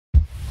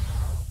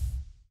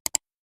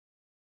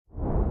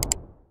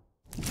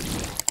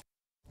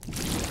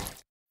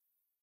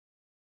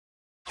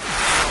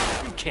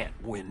can't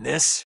win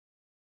this.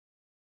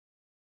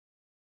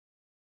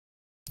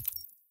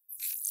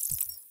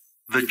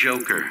 The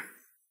Joker.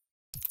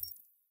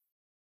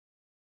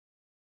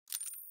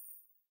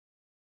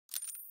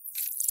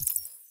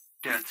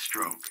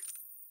 Deathstroke.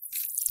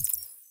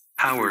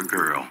 Power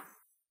Girl.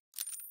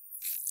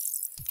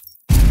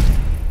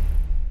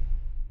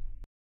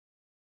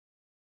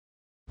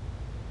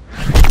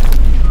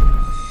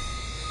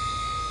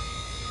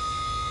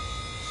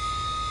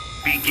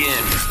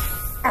 Begin.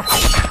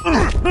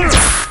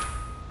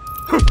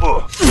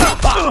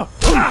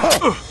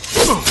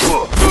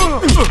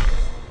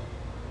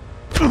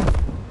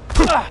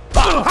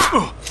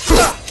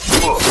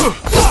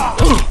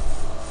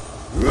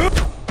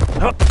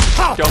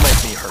 Don't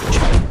make me hurt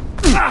you.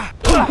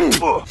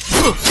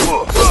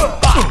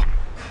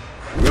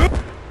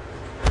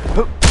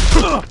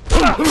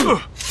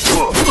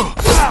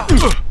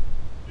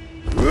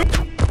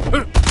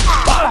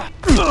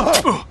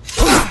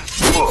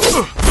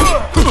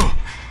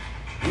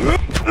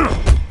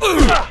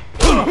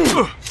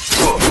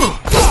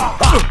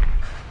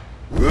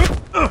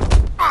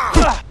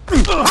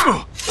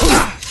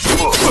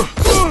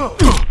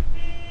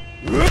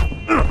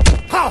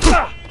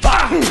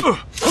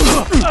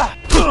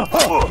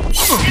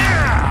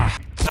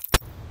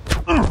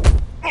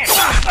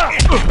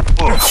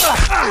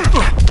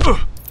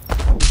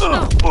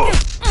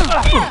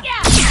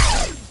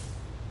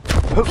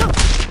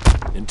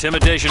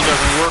 Intimidation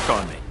doesn't work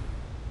on me.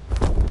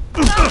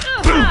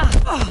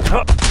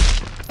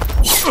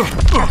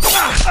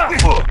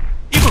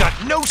 You've got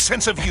no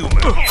sense of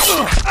humor.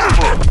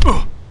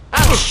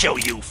 I'll show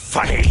you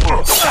funny.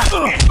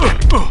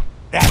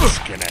 That's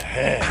gonna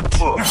hurt.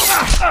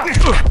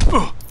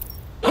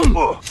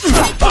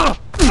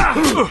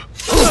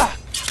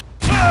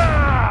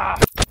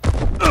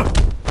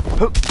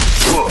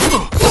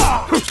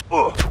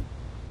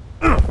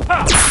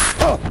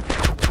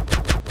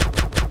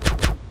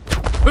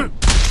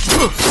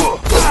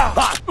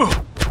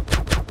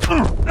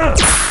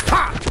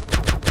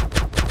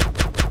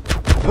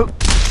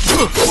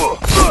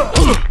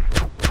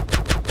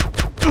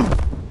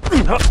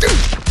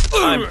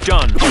 I'm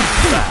done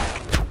holding back.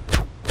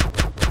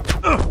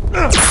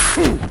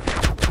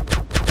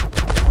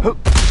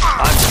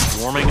 I'm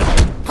just warming up.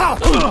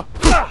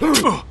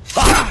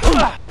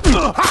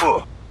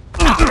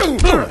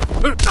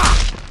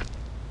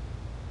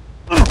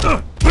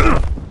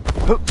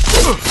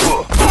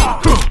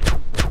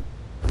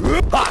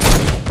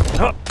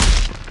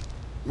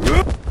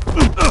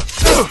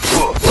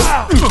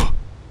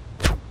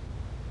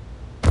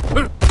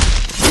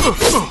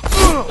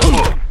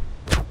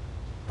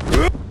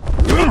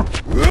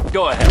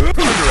 Go ahead,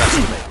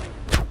 underestimate me.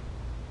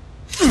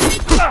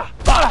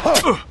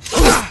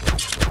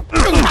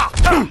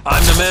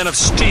 I'm the man of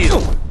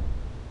steel.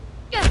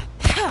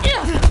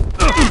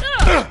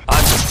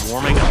 I'm just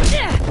warming up.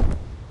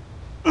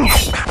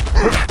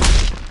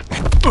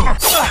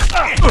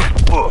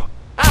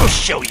 I'll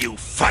show you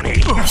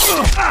funny.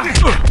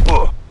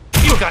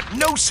 You've got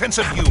no sense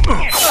of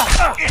humor.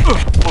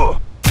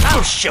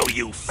 I'll show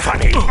you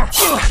funny.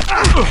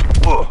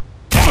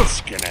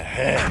 That's gonna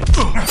hurt.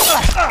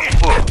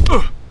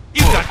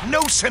 You've got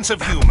no sense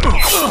of humor.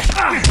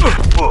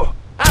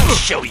 I'll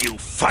show you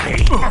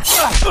funny.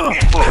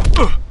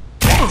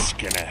 That's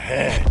gonna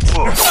hurt.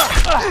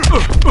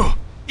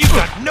 You've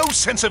got no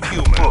sense of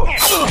humor.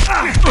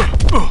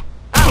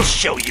 I'll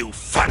show you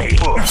funny.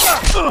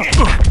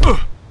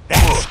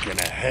 That's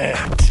gonna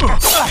hurt.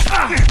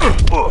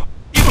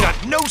 You've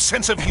got no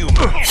sense of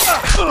humor.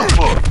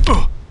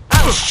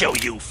 I'll show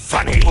you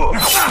funny.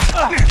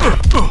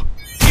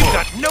 You've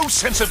got no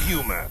sense of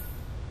humor.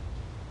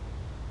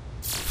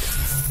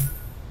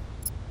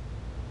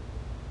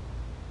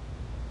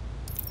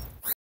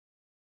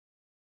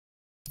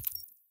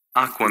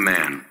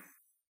 Aquaman.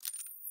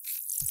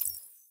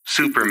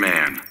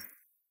 Superman.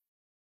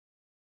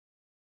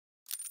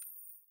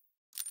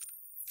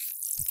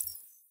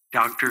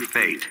 Dr.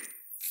 Fate.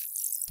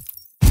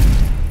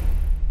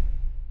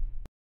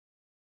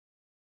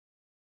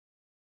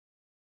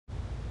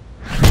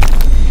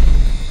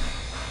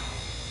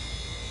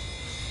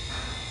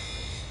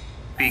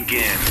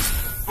 Begin.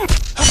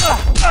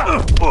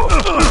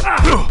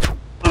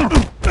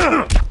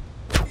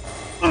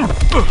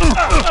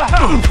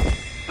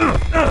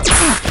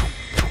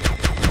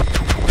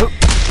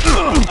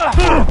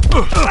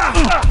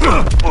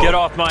 Get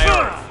off my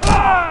earth.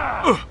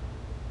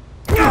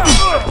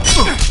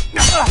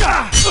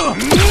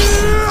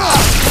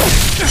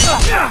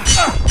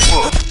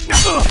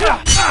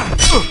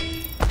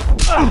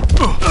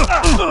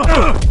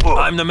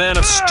 I'm the man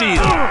of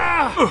steel.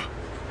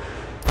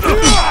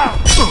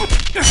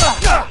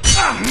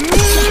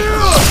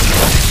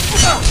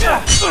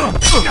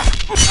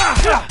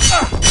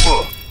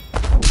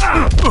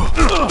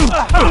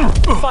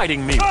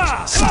 Fighting me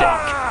was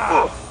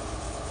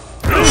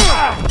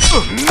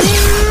a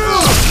mistake.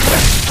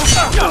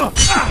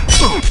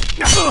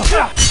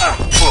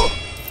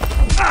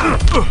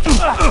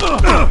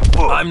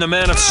 I'm the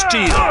man of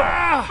steel.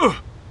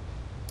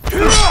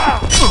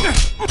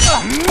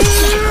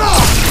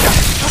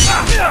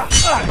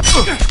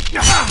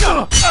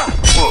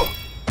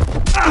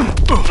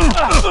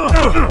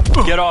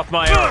 Get off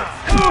my earth!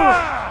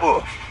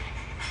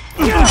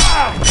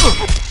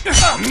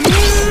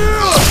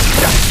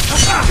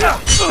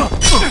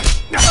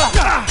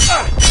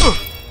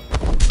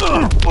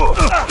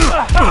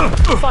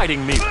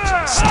 Fighting me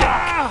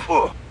was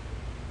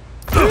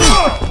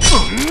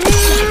a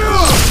mistake.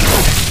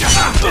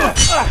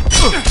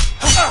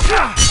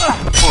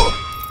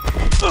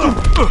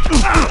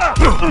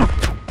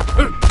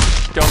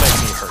 Don't make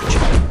me hurt you.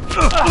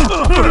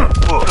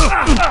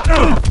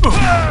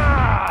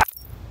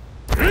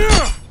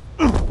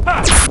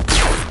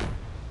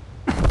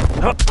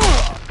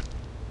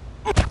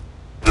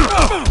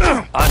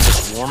 I'm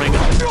just warming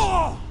up.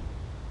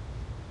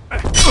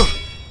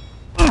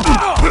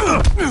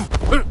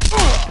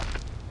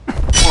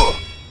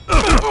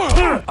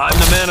 I'm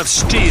the man of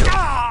steel.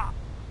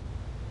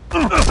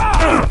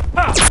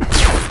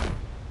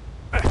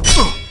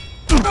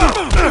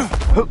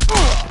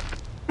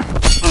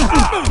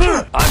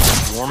 I'm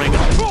just warming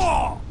up.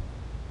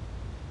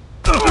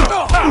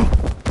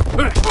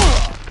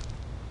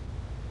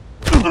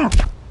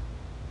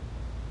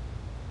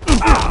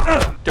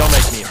 Don't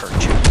make me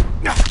hurt you.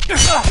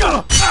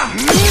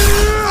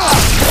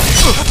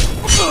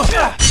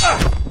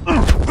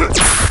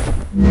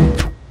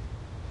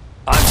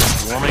 I'm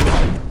just warming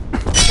up.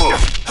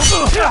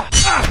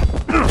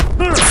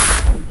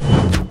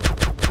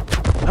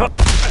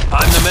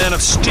 I'm the man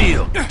of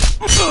steel.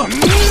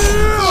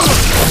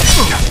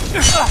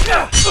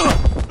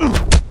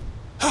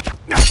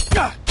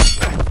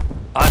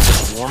 I'm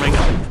just warming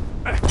up.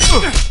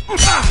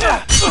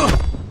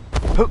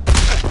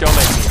 Don't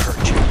make me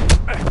hurt you.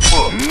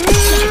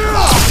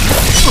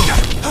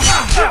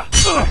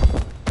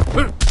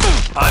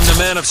 I'm the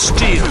man of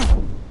steel.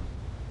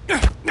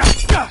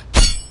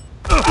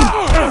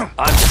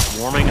 I'm just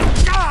warming up.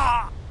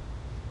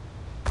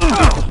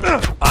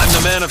 I'm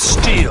the man of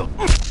steel.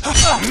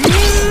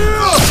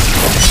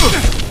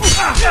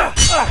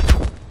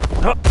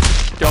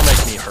 Don't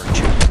make me hurt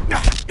you.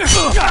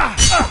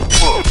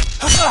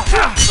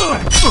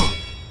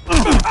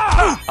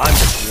 I'm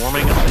just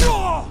warming up.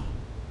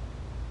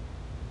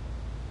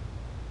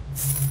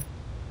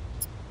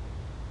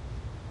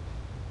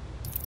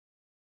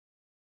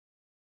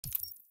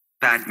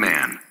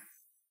 Batman.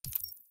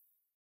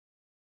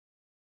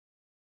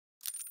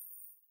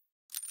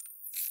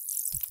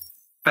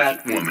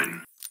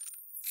 Batwoman.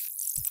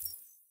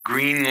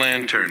 Green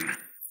Lantern.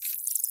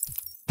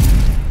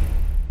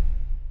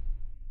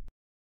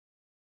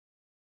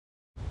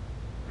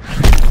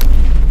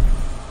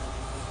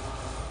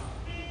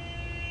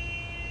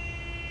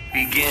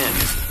 Begin.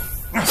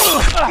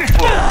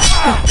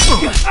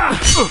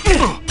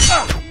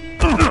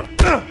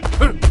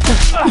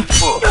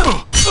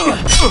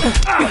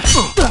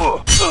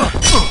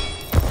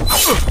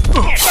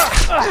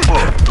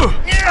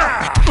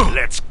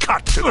 Let's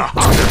cut to the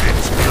heart of it.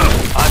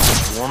 I'm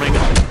just warming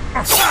up.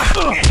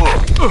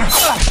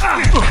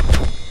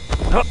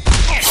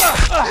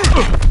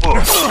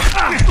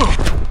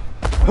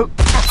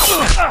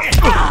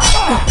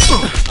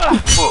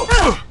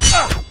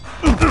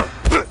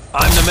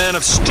 I'm the man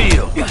of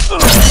steel.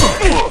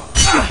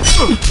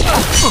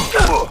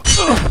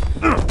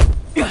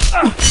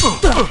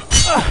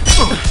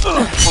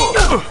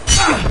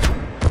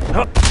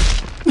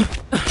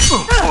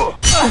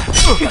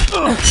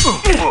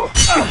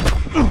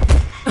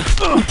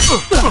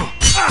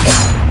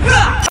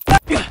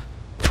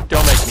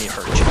 Don't make me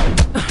hurt you.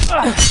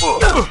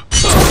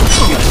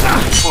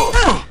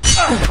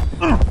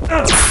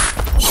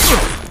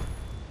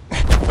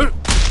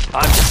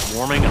 I'm just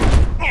warming up.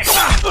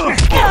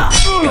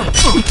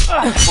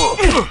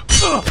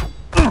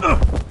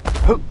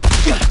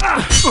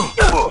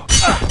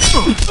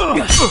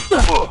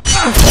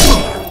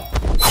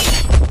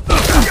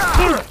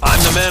 I'm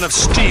the man of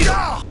steel.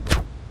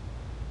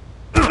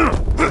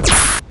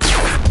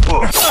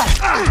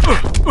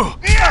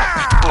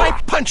 My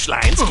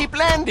punchlines keep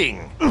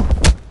landing.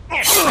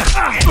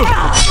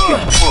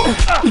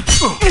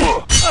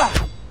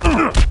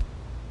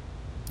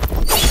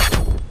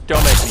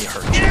 Don't make me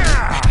hurt you.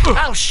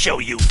 I'll show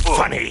you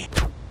funny.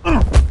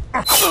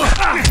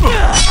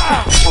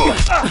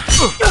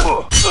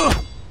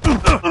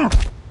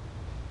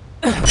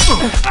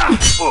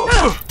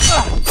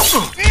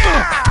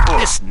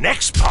 This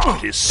next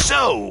part is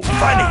so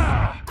funny.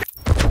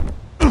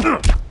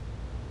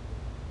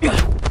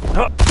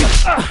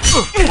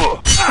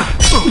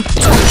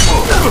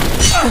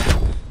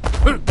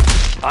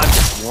 I'm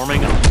just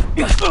warming up.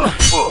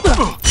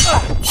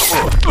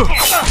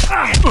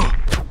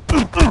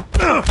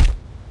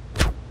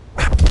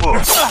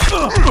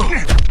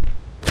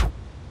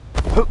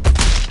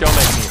 Don't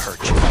make me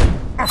hurt you.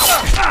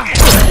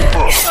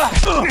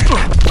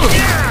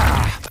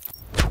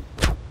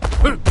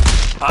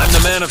 I'm the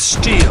man of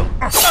steel.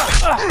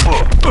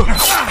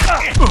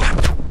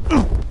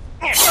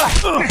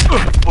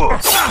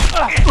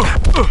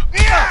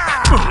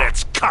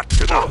 Let's cut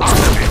to the heart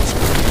of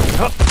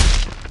it.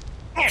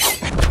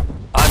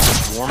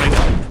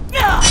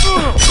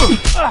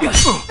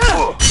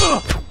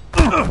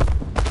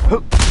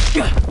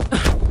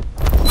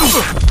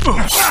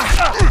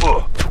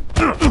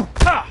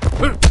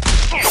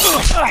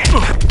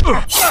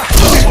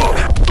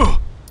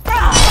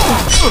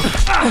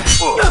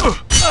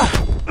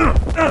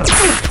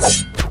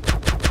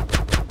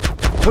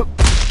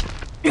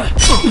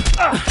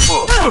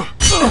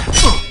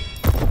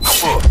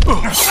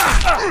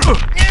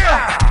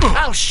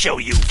 I'll show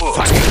you,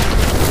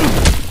 fucker.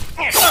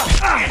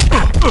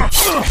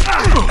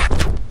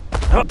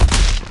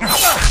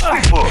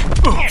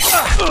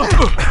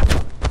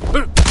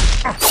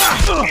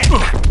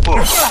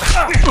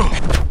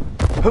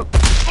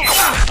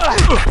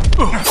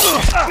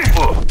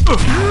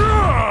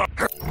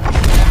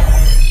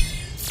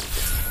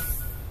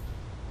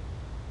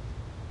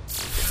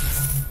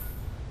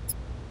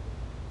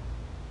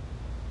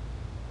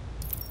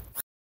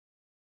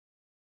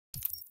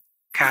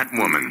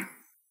 Catwoman.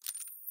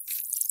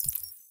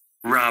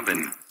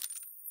 Robin.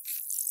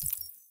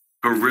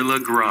 Gorilla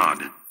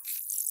Grodd.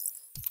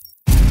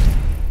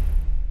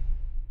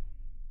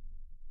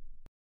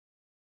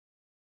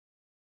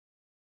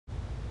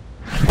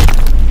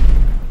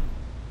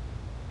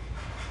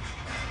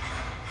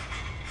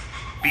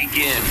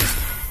 Begin.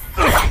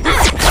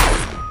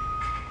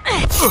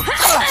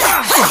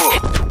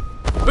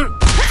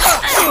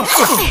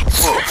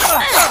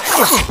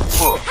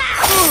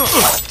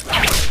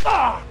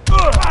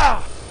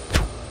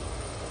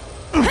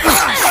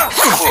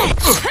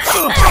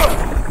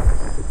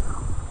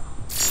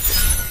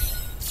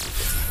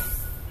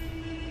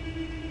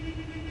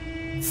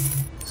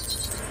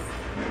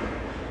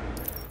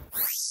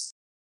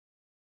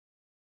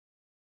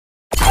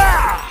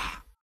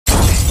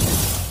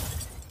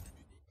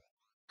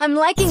 I'm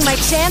liking my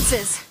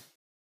chances.